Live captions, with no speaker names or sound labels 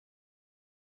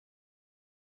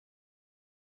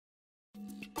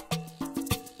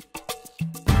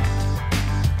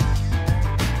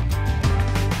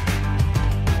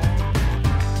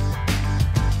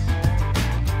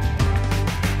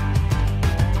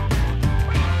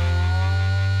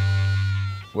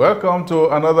Welcome to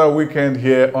another weekend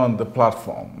here on the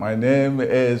platform. My name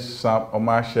is Sam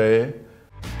Omatseye.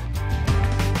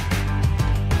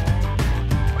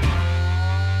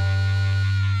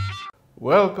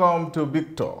 Welcome to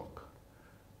Big Talk.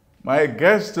 My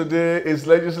guest today is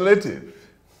legislative.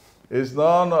 It's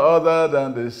none other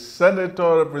than the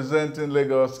Senator representing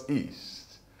Lagos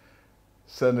East,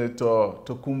 Senator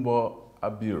Tokunbo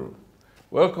Abiru.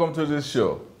 Welcome to this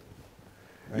show.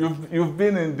 You've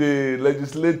been in the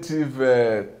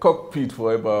legislative cockpit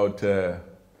for about,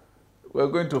 we're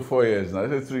going to 4 years now, I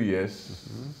said 3 years.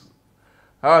 Mm-hmm.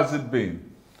 How has it been?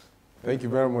 Thank you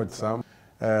very much, Sam.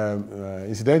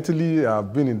 Incidentally,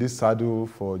 I've been in this saddle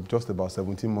for just about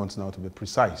 17 months now, to be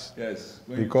precise. Yes.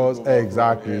 Because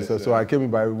exactly. Yes, so I came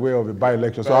in by way of a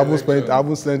by-election. So I haven't spent that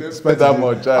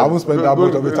much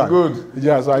of the time. Good.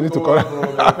 Yeah. So I need to correct.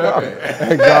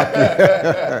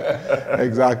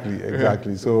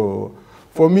 Exactly. So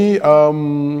for me,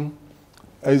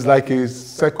 it's like a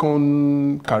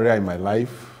second career in my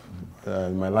life.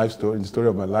 In the story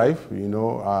of my life, you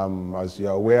know, as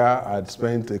you're aware, I'd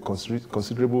spent a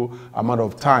considerable amount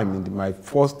of time in my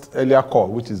first earlier call,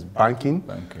 which is banking,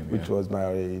 which was my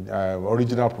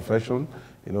original profession.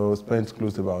 You know, spent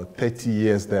close to about 30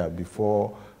 years there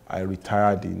before I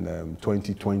retired in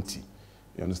 2020.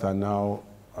 You understand now?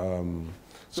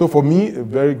 So for me, a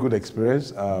very good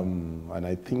experience, and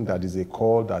I think that is a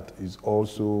call that is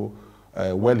also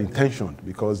well-intentioned,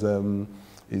 because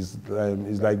is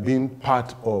like being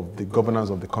part of the governance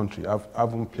of the country. I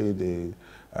haven't played a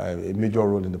major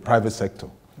role in the private sector.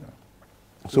 Yeah.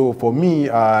 So for me,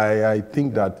 I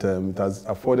think that it has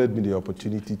afforded me the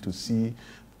opportunity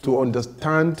to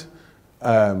understand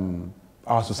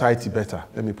our society better.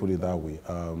 Let me put it that way.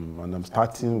 And I'm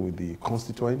starting with the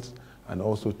constituents, and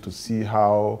also to see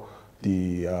how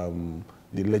the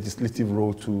legislative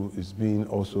role too is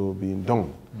also being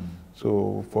done. Mm.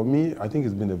 So for me, I think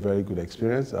it's been a very good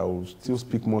experience. I will still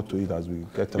speak more to it as we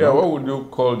get along. Yeah, what would you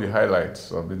call the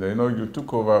highlights of it? You know, you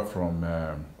took over from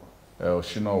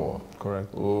Oshinowo,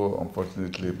 correct, who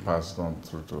unfortunately passed on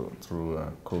through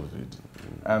COVID.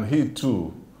 And he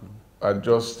too had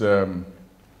just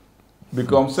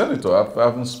become senator. I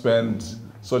haven't spent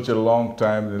such a long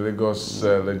time in the Lagos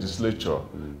legislature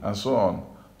and so on.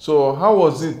 So how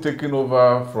was it taking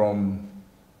over from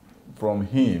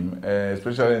him,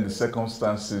 especially in the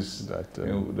circumstances that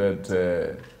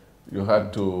you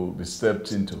had to be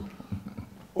stepped into?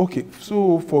 Okay,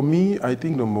 so for me, I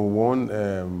think number one,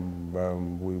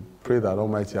 we pray that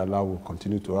Almighty Allah will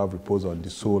continue to have repose on the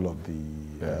soul of the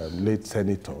late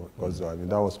senator, because I mean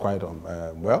that was quite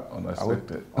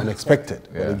unexpected.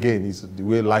 Yeah. But again, it's the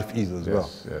way life is as well.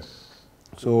 Yes.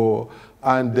 So,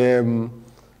 and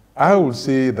I would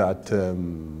say that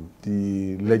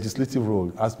the legislative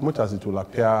role, as much as it will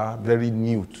appear very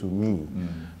new to me,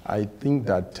 I think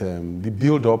that the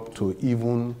build-up to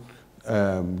even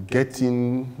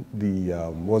getting the,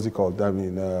 what's it called,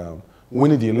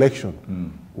 winning the election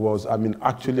was,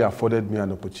 actually afforded me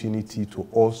an opportunity to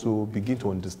also begin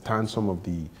to understand some of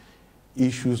the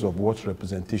issues of what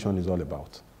representation is all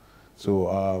about. So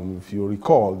if you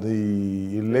recall,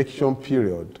 the election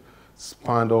period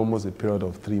spanned almost a period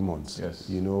of 3 months, yes,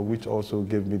 you know, which also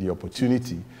gave me the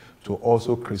opportunity to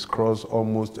also crisscross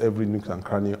almost every nook and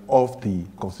cranny of the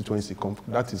constituency.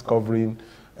 That is covering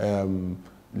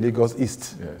Lagos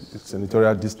East, yes,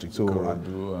 senatorial district. So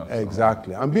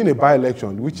exactly, and being a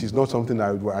by-election, which is not something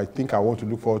I think I want to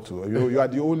look forward to. You know, you are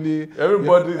the only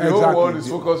everybody. The whole world is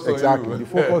focused on you. Exactly, the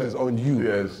focus is on you.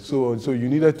 Yes. So you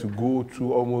needed to go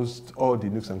through almost all the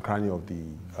nooks and cranny of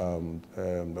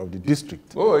the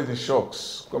district. Oh, it's the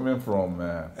shocks coming from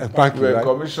right?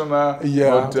 commissioner.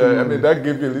 Yeah. But I mean that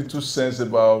gave you a little sense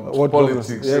about what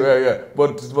politics.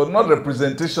 But not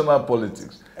representational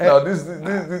politics. Now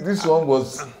this one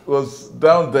was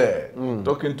down there,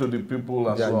 talking to the people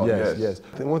and so on. Yes.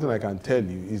 The one thing I can tell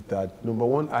you is that number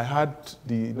one, I must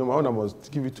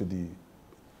give it to the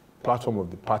platform of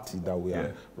the party that we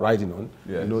are riding on.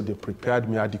 Yes. You know, they prepared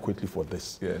me adequately for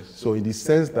this. Yes. So in the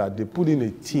sense that they put in a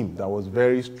team that was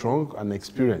very strong and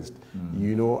experienced,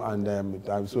 you know, and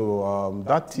so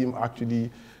that team actually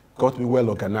got me well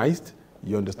organized.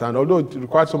 You understand? Although it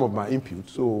required some of my input.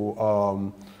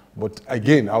 So. But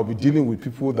again, I'll be dealing with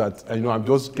people that I'm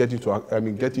just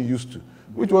getting used to,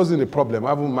 which wasn't a problem. I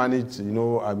haven't managed,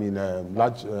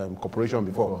 large corporation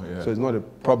before, so it's not a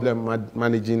problem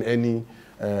managing any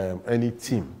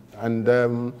team. And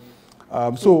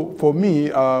So for me,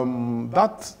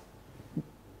 that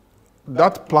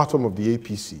platform of the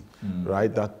APC,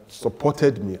 right, that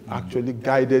supported me, actually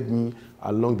guided me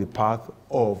along the path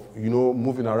of,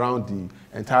 moving around the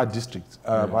entire district.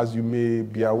 As you may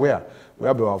be aware, we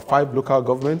have about 5 local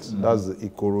governments. That's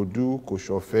Ikorodu,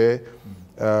 Koshofe,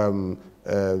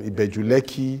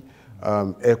 Ibejuleki,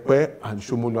 Ekwe, and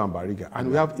Shomolu and Bariga. And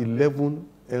we have 11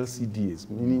 LCDAs,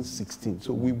 meaning 16.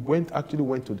 So we actually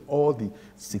went to all the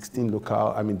 16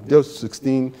 those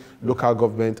 16 local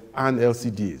government and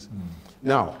LCDAs.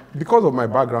 Now, because of my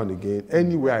background again,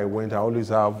 anywhere I went, I always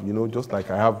have, just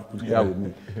like I have here with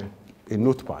me, a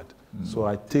notepad. So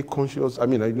I take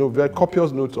very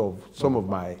copious notes of some of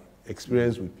my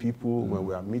experience with people when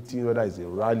we are meeting, whether it's a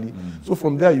rally. So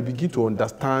from there, you begin to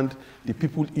understand the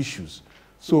people issues.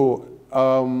 So,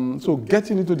 so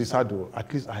getting into the saddle,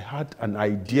 at least I had an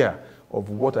idea of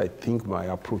what I think my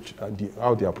approach,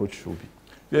 how the approach should be.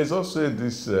 There's also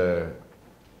this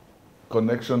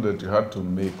connection that you had to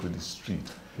make with the street.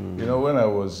 When I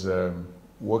was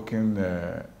working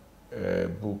a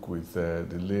book with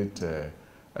the late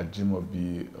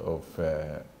Ajimobi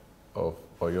of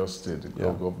Oyo State, the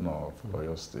governor of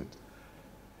Oyo State,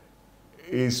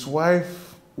 his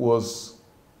wife was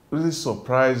really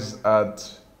surprised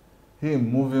at him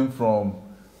moving from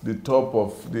the top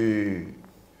of the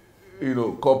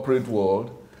corporate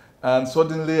world, and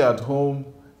suddenly at home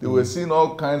they were seeing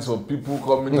all kinds of people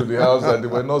coming to the house that they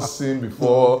were not seeing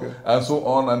before, and so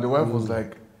on. And the wife was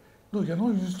like, "No, you're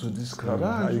not used to this crowd.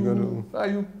 How are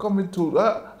you coming to?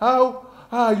 How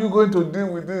are you going to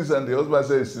deal with this?" And the husband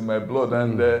said, "It's in my blood."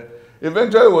 And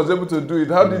eventually was able to do it.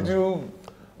 How did you?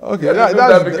 Okay,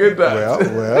 navigate that?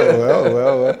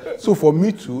 Well. So for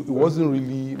me too, it wasn't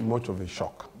really much of a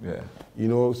shock. Yeah.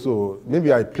 So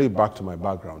maybe I play back to my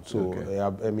background. So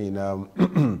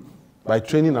by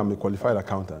training, I'm a qualified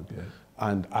accountant. Yes.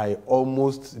 And I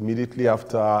almost immediately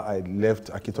after I left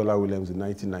Akintola Williams in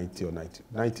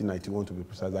 1991 to be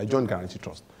precise, I joined Guarantee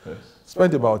Trust. Yes.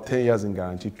 Spent about 10 years in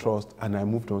Guarantee Trust, and I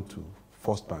moved on to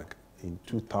First Bank in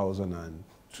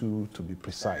 2002 to be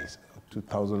precise.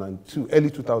 2002, early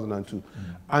 2002.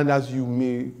 And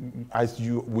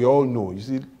we all know, you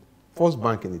see, First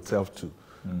Bank in itself too,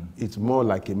 it's more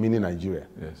like a mini Nigeria.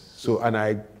 Yes. So, and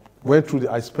I went through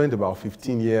I spent about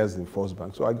 15 years in First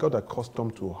Bank, so I got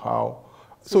accustomed to how,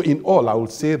 so in all, I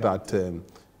would say that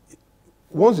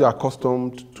once you're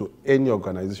accustomed to any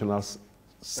organizational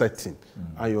setting,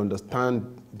 and you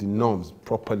understand the norms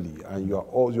properly, and you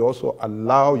also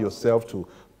allow yourself to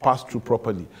pass through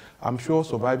properly, I'm sure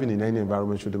surviving in any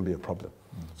environment shouldn't be a problem.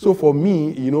 So for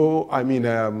me,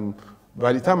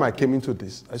 by the time I came into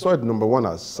this, I saw it, number one,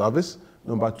 as service.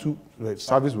 Number two,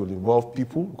 service will involve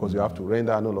people because you have to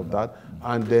render and all of that.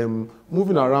 And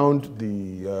moving around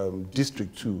the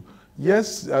district too.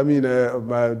 Yes,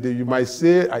 you might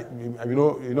say, I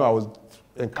was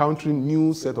encountering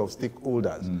new set of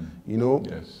stakeholders.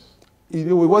 Yes.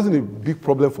 It wasn't a big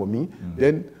problem for me.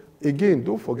 Then again,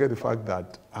 don't forget the fact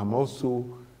that I'm also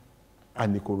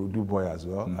an Ikorodu boy as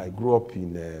well. I grew up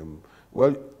in,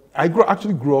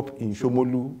 actually grew up in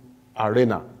Shomolu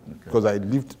Arena because I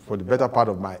lived for the better part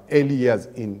of my early years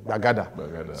in Bagada.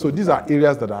 So these are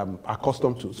areas that I'm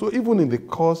accustomed to. So even in the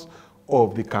course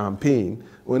of the campaign,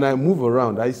 when I move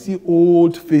around, I see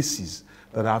old faces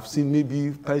that I've seen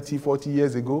maybe 30, 40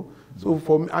 years ago. So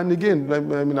for me, and again,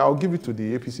 I'll give it to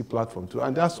the APC platform too,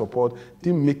 and that support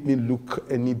didn't make me look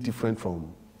any different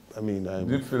from, did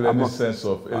you feel any sense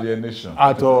of alienation?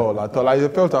 At all. I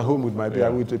felt at home with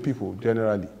with the people,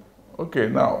 generally. Okay,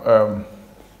 now,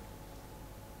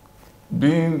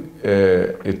 being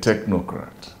a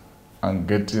technocrat and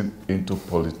getting into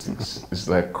politics is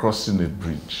like crossing a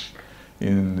bridge.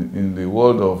 In the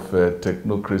world of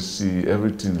technocracy,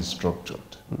 everything is structured.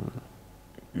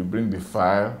 You bring the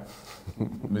file,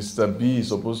 Mr. B is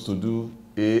supposed to do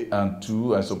A and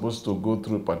 2, are supposed to go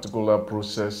through a particular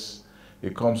process.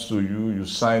 It comes to you, you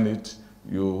sign it,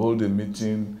 you hold a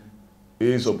meeting. A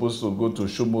is supposed to go to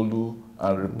Shomolu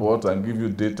and report and give you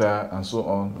data and so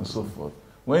on and so forth.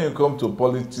 When you come to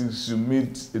politics, you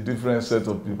meet a different set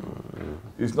of people.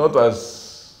 It's not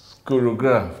as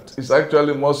choreographed. It's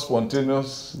actually more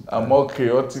spontaneous and more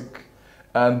chaotic.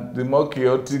 And the more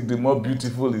chaotic, the more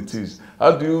beautiful it is.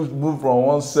 How do you move from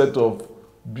one set of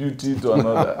beauty to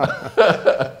another?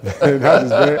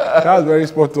 That's very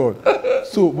spot on.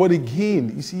 So, but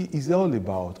again, you see, it's all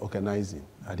about organizing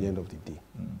at the end of the day.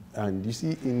 And you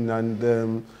see, in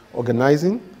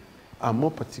organizing, and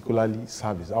more particularly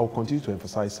service. I will continue to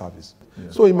emphasize service.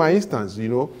 Yes. So in my instance,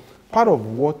 part of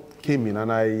what came in,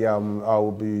 and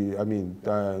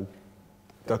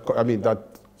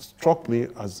that struck me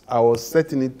as I was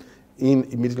setting it in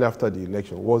immediately after the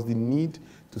election was the need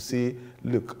to say,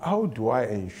 look, how do I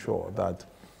ensure that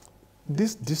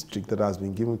this district that has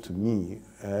been given to me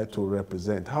to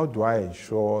represent, how do I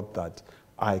ensure that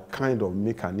I kind of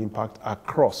make an impact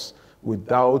across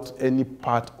without any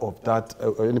part of that,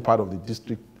 any part of the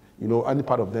district, you know, any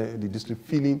part of the district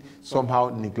feeling somehow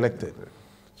neglected.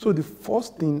 So the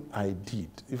first thing I did,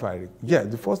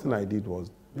 the first thing I did was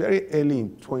very early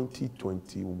in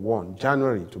 2021,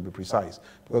 January to be precise,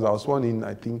 because I was sworn in,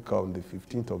 I think, on the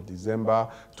 15th of December,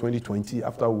 2020,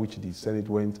 after which the Senate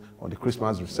went on the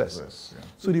Christmas recess. Yes, yeah.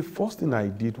 So the first thing I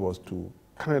did was to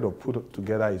kind of put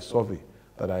together a survey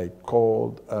that I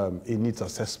called a needs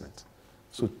assessment.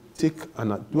 So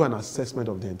do an assessment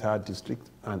of the entire district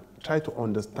and try to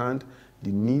understand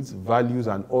the needs, values,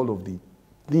 and all of the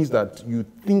things that you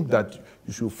think that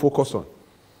you should focus on.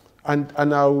 And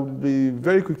I'll be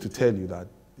very quick to tell you that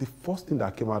the first thing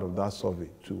that came out of that survey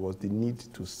too was the need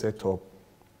to set up,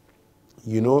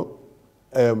 you know,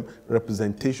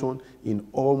 representation in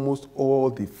almost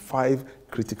all the 5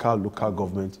 critical local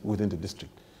governments within the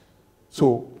district.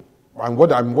 So, and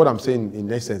what I'm saying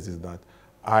in essence is that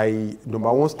I,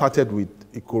 number one, started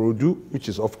with Ikorodu, which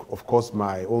is of course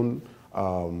my own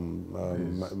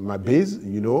my base,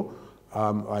 you know.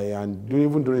 And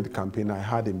even during the campaign, I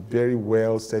had a very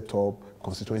well set up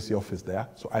constituency office there.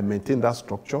 So I maintained that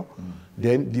structure.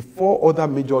 Then the 4 other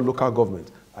major local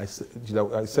governments, I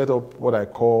set up what I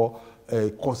call a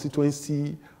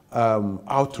constituency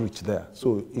outreach there.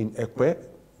 So in Ekwe,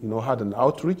 you know, had an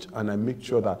outreach, and I make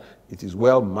sure that it is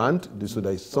well manned, so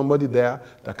there is somebody there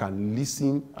that can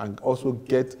listen and also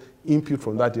get input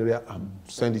from that area and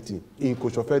send it in. In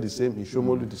Koshofe the same, in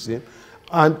Shomolu the same.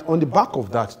 And on the back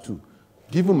of that too,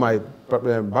 given my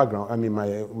background, I mean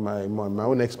my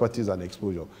own expertise and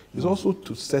exposure, is also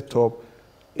to set up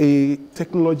a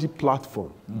technology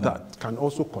platform that can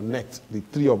also connect the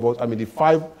 3 of us, I mean the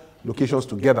 5 locations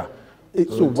together.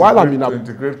 So while I'm in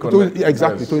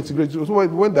exactly, to integrate. So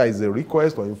when there is a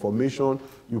request or information,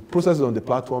 you process it on the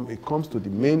platform, it comes to the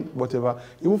main whatever.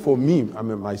 Even for me, I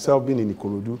mean myself being in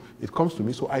Ikorodu, it comes to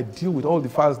me, so I deal with all the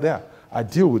files there. I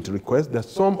deal with requests. There's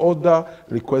some other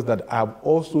requests that I've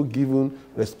also given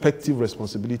respective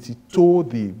responsibility to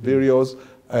the various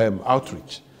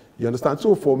outreach. You understand?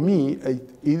 So for me,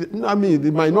 I mean,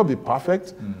 it might not be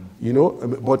perfect, you know,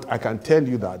 but I can tell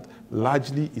you that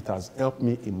largely it has helped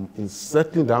me in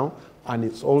settling down, and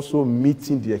it's also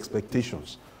meeting the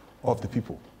expectations of the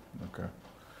people. Okay.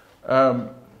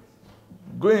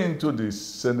 Going into the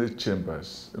Senate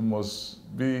chambers, it must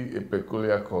be a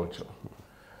peculiar culture.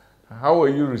 How were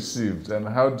you received, and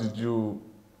how did you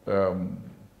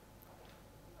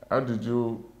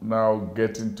now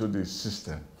get into the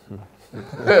system?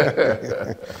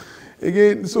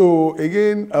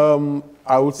 Again,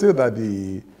 I would say that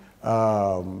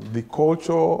the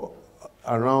culture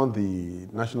around the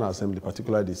National Assembly,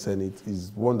 particularly the Senate,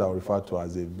 is one that I refer to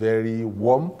as a very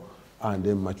warm and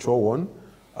a mature one.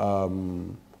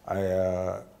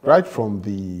 Right from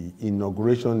the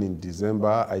inauguration in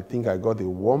December, I think I got the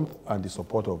warmth and the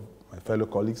support of my fellow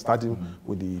colleagues, starting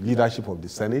with the leadership of the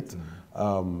Senate.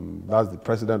 That's the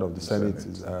President of the Senate.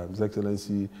 His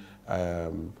Excellency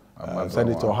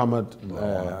Senator Ahmad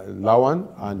Lawan,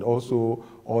 and also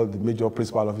all the major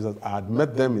principal officers. I had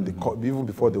met them in the even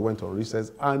before they went on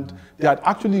recess, and they had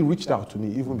actually reached out to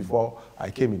me even before I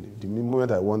came in, the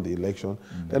moment I won the election.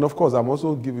 Then, of course, I'm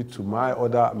also giving it to my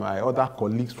other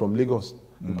colleagues from Lagos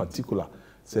in particular.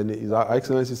 His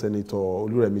Excellency Senator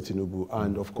Oluremi Tinubu,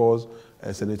 and of course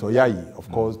Senator Yayi.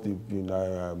 Of course,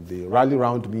 they rallied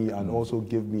around me and also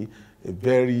gave me a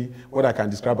very, what I can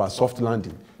describe as soft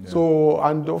landing. Yeah. So,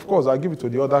 and of course, I give it to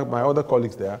my other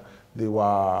colleagues there. They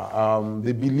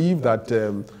believe that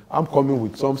I'm coming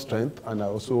with some strength, and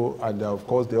of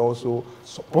course, they also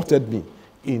supported me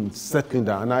in settling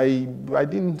down. And I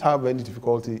didn't have any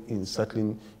difficulty in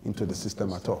settling into the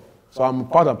system at all. So I'm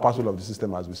part and parcel of the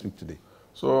system as we speak today.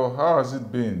 So how has it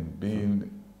been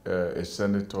being a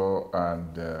senator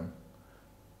and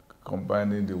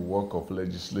combining the work of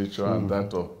legislature and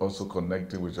that of also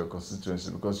connecting with your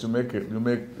constituency? Because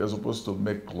you're supposed to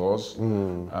make laws,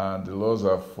 and the laws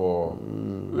are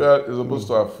it's supposed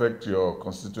to affect your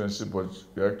constituency, but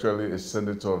you're actually a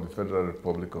senator of the Federal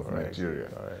Republic of Nigeria.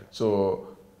 Right.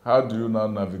 So how do you now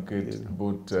navigate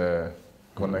both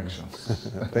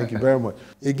connections? Thank you very much.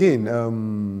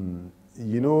 Again,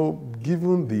 you know,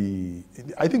 given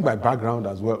I think my background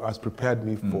as well has prepared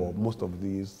me for most of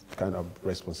these kind of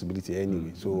responsibility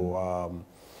anyway. So,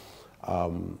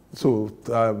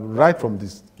 right from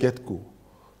this get-go,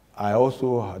 I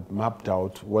also had mapped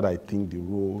out what I think the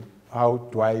role how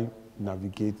do I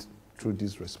navigate through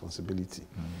this responsibility?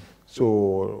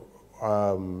 So,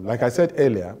 like I said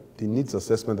earlier, the needs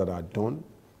assessment that are done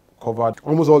covered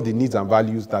almost all the needs and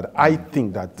values that I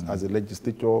think that as a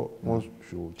legislator one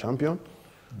should champion.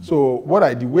 So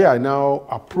the way I now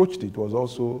approached it was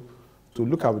also to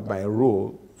look at my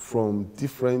role from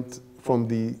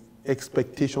the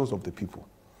expectations of the people.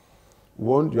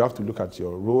 One, you have to look at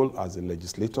your role as a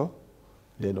legislator.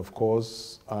 Then, of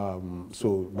course,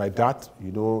 so by that,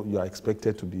 you are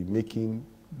expected to be making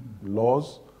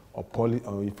laws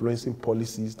or influencing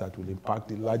policies that will impact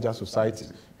the larger society,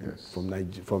 yes,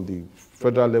 from the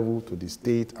federal level to the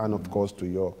state and, of course, to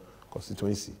your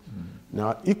constituency.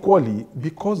 Now, equally,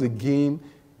 because again,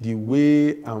 the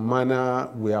way and manner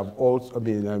we have also,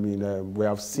 we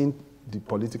have seen the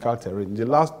political terrain in the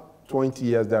last 20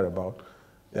 years thereabout,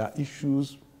 there are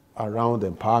issues around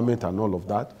empowerment and all of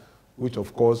that, which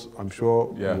of course, I'm sure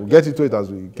we'll get into it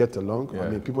as we get along. I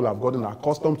mean, people have gotten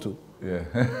accustomed to. You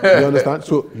understand?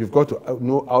 So you've got to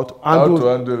know how to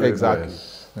handle it. Exactly.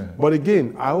 Yes. But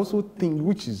again, I also think,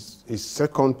 which is a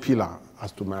second pillar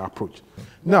as to my approach.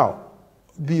 Now,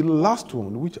 the last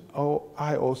one, which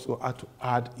I also had to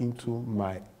add into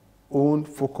my own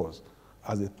focus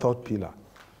as a third pillar,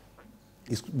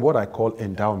 is what I call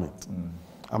endowment.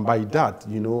 And by that,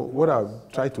 what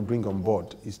I've tried to bring on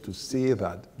board is to say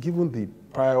that given the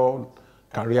prior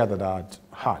career that I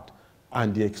had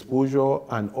and the exposure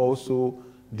and also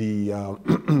the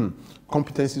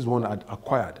competencies one had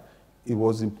acquired, it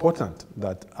was important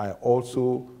that I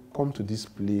also come to this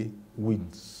play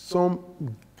with some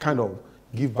kind of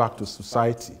give back to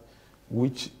society,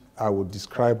 which I would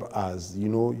describe as,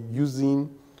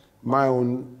 using my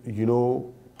own,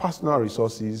 personal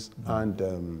resources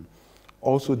and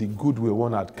also the goodwill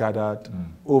one had gathered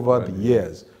over the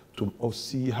years to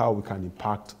see how we can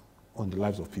impact on the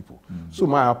lives of people. So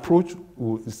my approach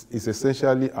is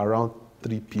essentially around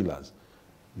three pillars: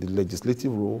 the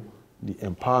legislative role, the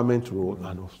empowerment role,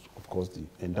 and of course the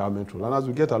endowment role. And as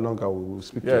we get along, I will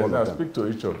speak to all of them. Speak to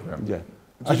each of them. Yeah.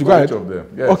 I should go ahead. Each of them.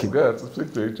 Yes, okay. Go ahead,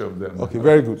 speak to each of them. Okay,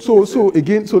 very good.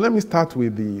 So let me start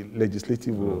with the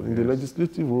legislative role. In the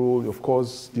legislative role, of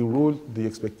course, the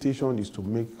expectation is to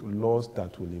make laws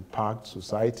that will impact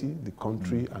society, the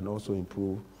country, and also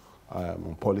improve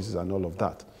on policies and all of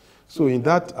that. So in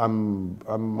that, I'm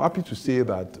happy to say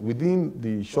that within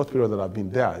the short period that I've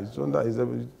been there, it's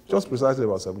just precisely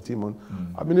about 17 months,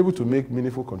 I've been able to make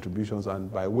meaningful contributions and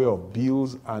by way of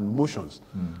bills and motions.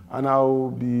 And I'll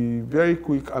be very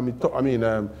quick.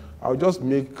 I'll just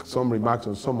make some remarks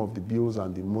on some of the bills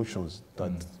and the motions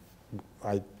that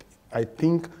I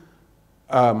think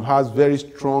has very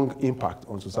strong impact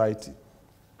on society.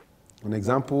 An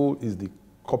example is the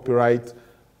Copyright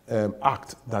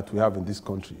Act that we have in this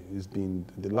country. It's been,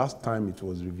 the last time it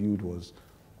was reviewed was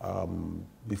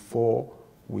before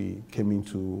we came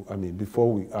into, we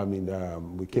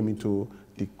came into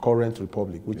the current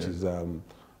republic, which is,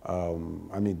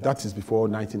 that is before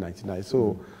 1999.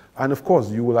 So, and of course,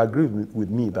 you will agree with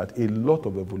me that a lot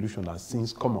of evolution has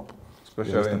since come up.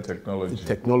 Especially in technology. In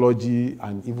technology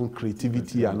and even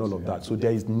creativity and all of that. So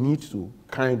there is need to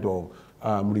kind of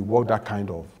reward that kind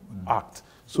of act.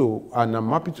 So, and I'm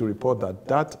happy to report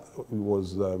that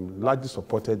was largely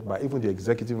supported by even the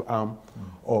executive arm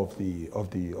of the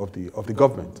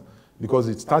government, because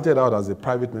it started out as a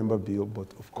private member bill,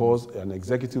 but of course an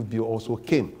executive bill also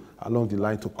came along the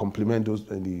line to complement those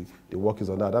and the workings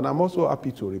on that. And I'm also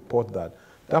happy to report that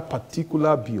that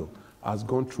particular bill has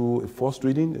gone through a first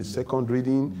reading, a second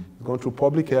reading, gone through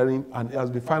public hearing, and it has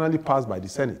been finally passed by the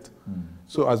Senate.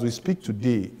 So as we speak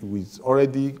today, it's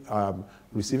already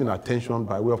receiving attention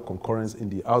by way of concurrence in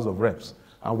the House of Reps.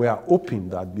 And we are hoping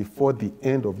that before the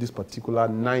end of this particular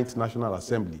 9th National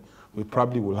Assembly, we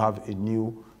probably will have a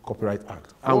new Copyright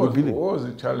Act. And what was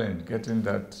the challenge getting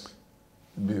that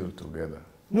bill together?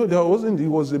 No, there wasn't. It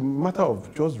was a matter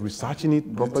of just researching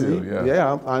it properly.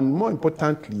 And more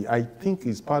importantly, I think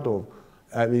it's part of,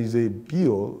 is a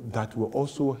bill that will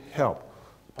also help,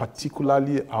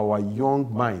 particularly our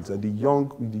young minds, the young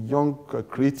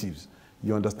creatives,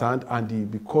 you understand,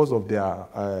 and because of their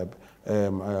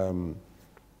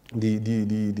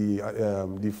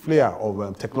the flair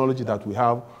of technology that we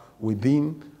have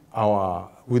within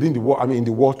the world, in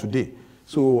the world today.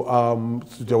 So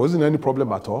there wasn't any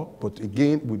problem at all, but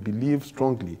again, we believe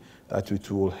strongly that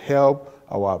it will help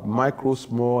our micro,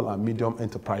 small, and medium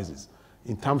enterprises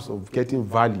in terms of getting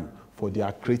value for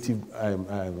their creative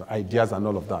ideas and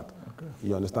all of that. Okay.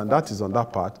 You understand? That is on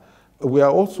that part. We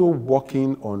are also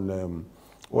working on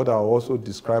what I also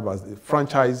describe as the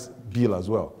franchise bill as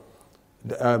well.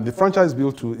 The franchise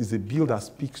bill too is a bill that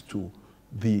speaks to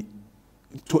the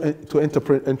to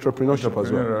entrepreneurship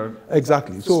as well.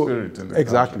 Exactly. So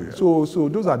exactly. Country, so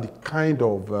those are the kind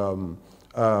of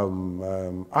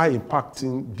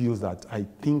high-impacting deals that I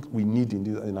think we need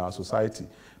in our society.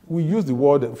 We use the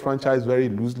word franchise very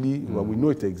loosely. Well, we know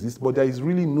it exists, but there is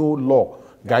really no law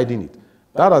guiding it.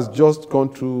 That has just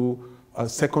gone through a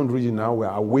second reading now. We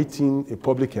are awaiting a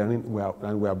public hearing,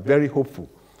 and we are very hopeful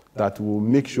that we'll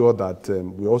make sure that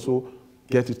we also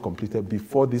get it completed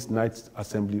before this night's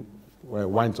assembly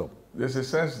winds up. There's a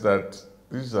sense that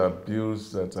these are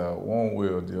bills that are one way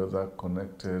or the other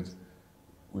connected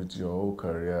with your whole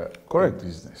career in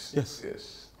business. Yes.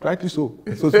 Yes. Rightly so.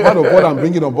 So it's part of what I'm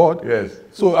bringing on board. Yes.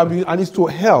 So I mean, and it's to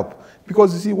help,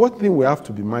 because you see, one thing we have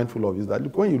to be mindful of is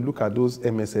that when you look at those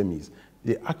MSMEs,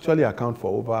 they actually account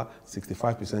for over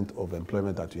 65% of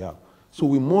employment that we have. So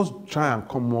we must try and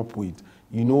come up with,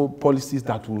 you know, policies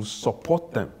that will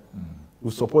support them.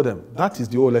 Will support them. That is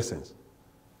the whole essence.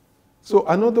 So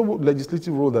another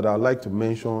legislative role that I'd like to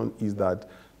mention is that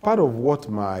part of what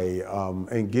my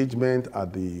engagement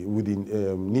at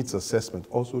within needs assessment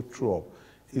also threw up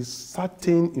is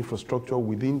certain infrastructure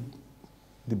within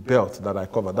the belt that I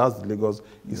cover. That's the Lagos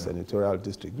East Senatorial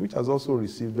District, which has also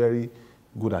received very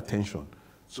good attention.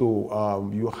 So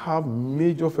you have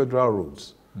major federal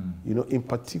roads. You know, in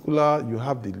particular, you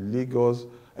have the Lagos,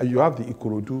 you have the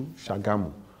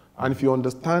Ikorodu-Shagamu. And if you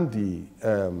understand the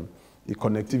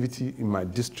connectivity in my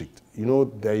district, you know,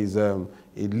 there is a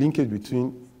linkage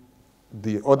between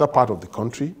the other part of the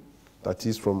country, that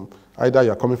is from either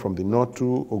you're coming from the north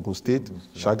to Ogun State,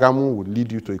 Shagamu would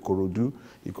lead you to Ikorodu.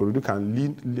 Ikorodu can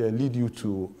lead you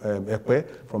to Epe.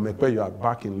 From Epe, you are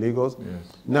back in Lagos.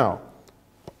 Yes. Now,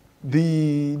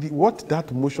 what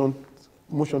that motion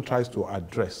tries to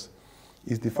address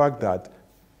is the fact that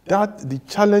the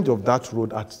challenge of that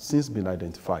road has since been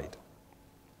identified.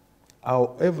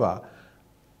 However,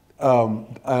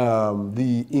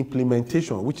 the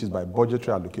implementation, which is by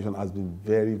budgetary allocation, has been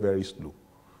very, very slow.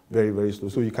 Very, very slow.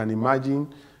 So you can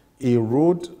imagine a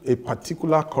road, a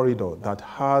particular corridor that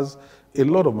has a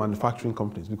lot of manufacturing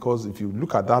companies, because if you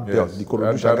look at that belt, the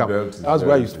Ikorodu-Shagamu, that's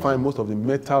where you find most of the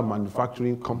metal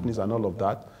manufacturing companies and all of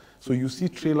that. So you see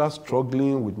trailers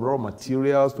struggling with raw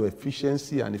materials, so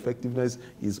efficiency and effectiveness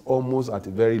is almost at a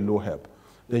very low help.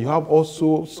 Then you have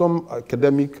also some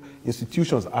academic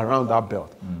institutions around that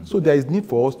belt. So there is need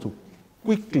for us to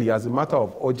quickly, as a matter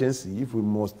of urgency, if we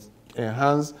must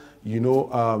enhance, you know,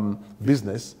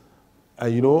 business,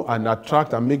 you know, and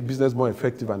attract and make business more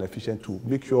effective and efficient, to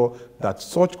make sure that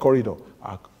such corridor,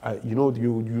 you know,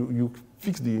 you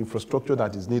fix the infrastructure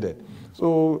that is needed.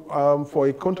 So for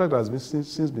a contract that has been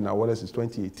since been awarded since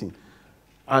 2018,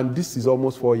 and this is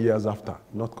almost 4 years after,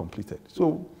 not completed.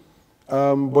 So,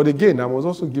 but again, I must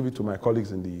also give it to my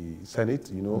colleagues in the Senate.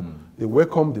 You know, they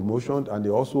welcome the motion, and they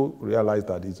also realize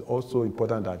that it's also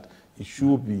important that it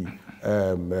should be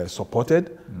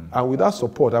supported. And with that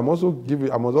support, I must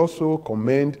also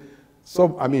commend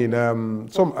some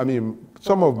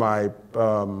of my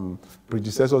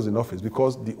predecessors in office,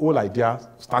 because the whole idea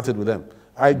started with them.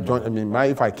 I joined.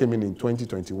 If I came in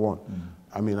 2021,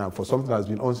 for something that's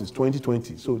been on since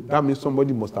 2020, so that means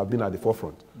somebody must have been at the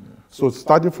forefront. So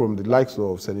starting from the likes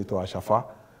of Senator Ashafa,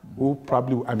 who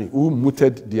probably, who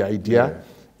mooted the idea,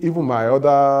 even my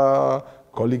other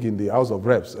colleague in the House of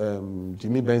Reps,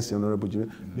 Jimmy Benson, Honorable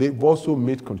Jimmy, they've also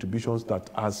made contributions that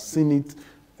has seen it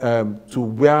to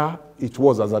where it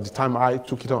was as at the time I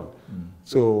took it on.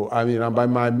 So, and by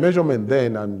my measurement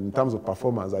then, and in terms of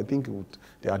performance, I think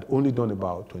they had only done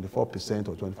about 24%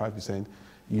 or 25%,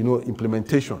 you know,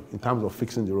 implementation in terms of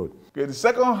fixing the road. Okay, the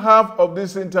second half of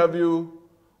this interview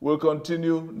will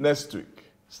continue next week.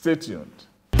 Stay tuned.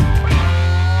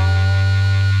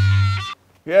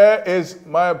 Here is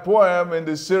my poem in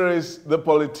the series, The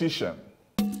Politician.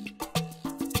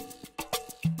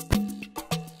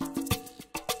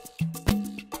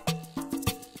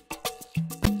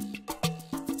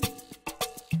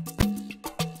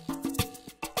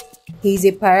 He is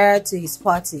a pariah to his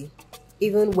party,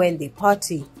 even when they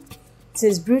party.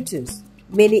 Since Brutus,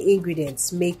 many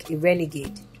ingredients make a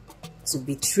renegade. To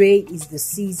betray is the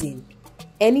season,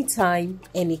 anytime,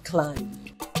 any climb.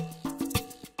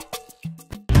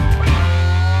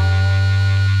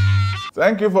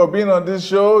 Thank you for being on this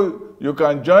show. You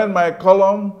can join my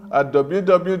column at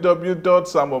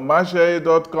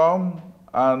www.samomatseye.com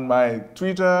and my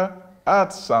Twitter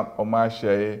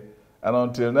 @SamOmatseye. And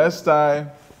until next time,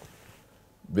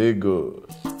 be good.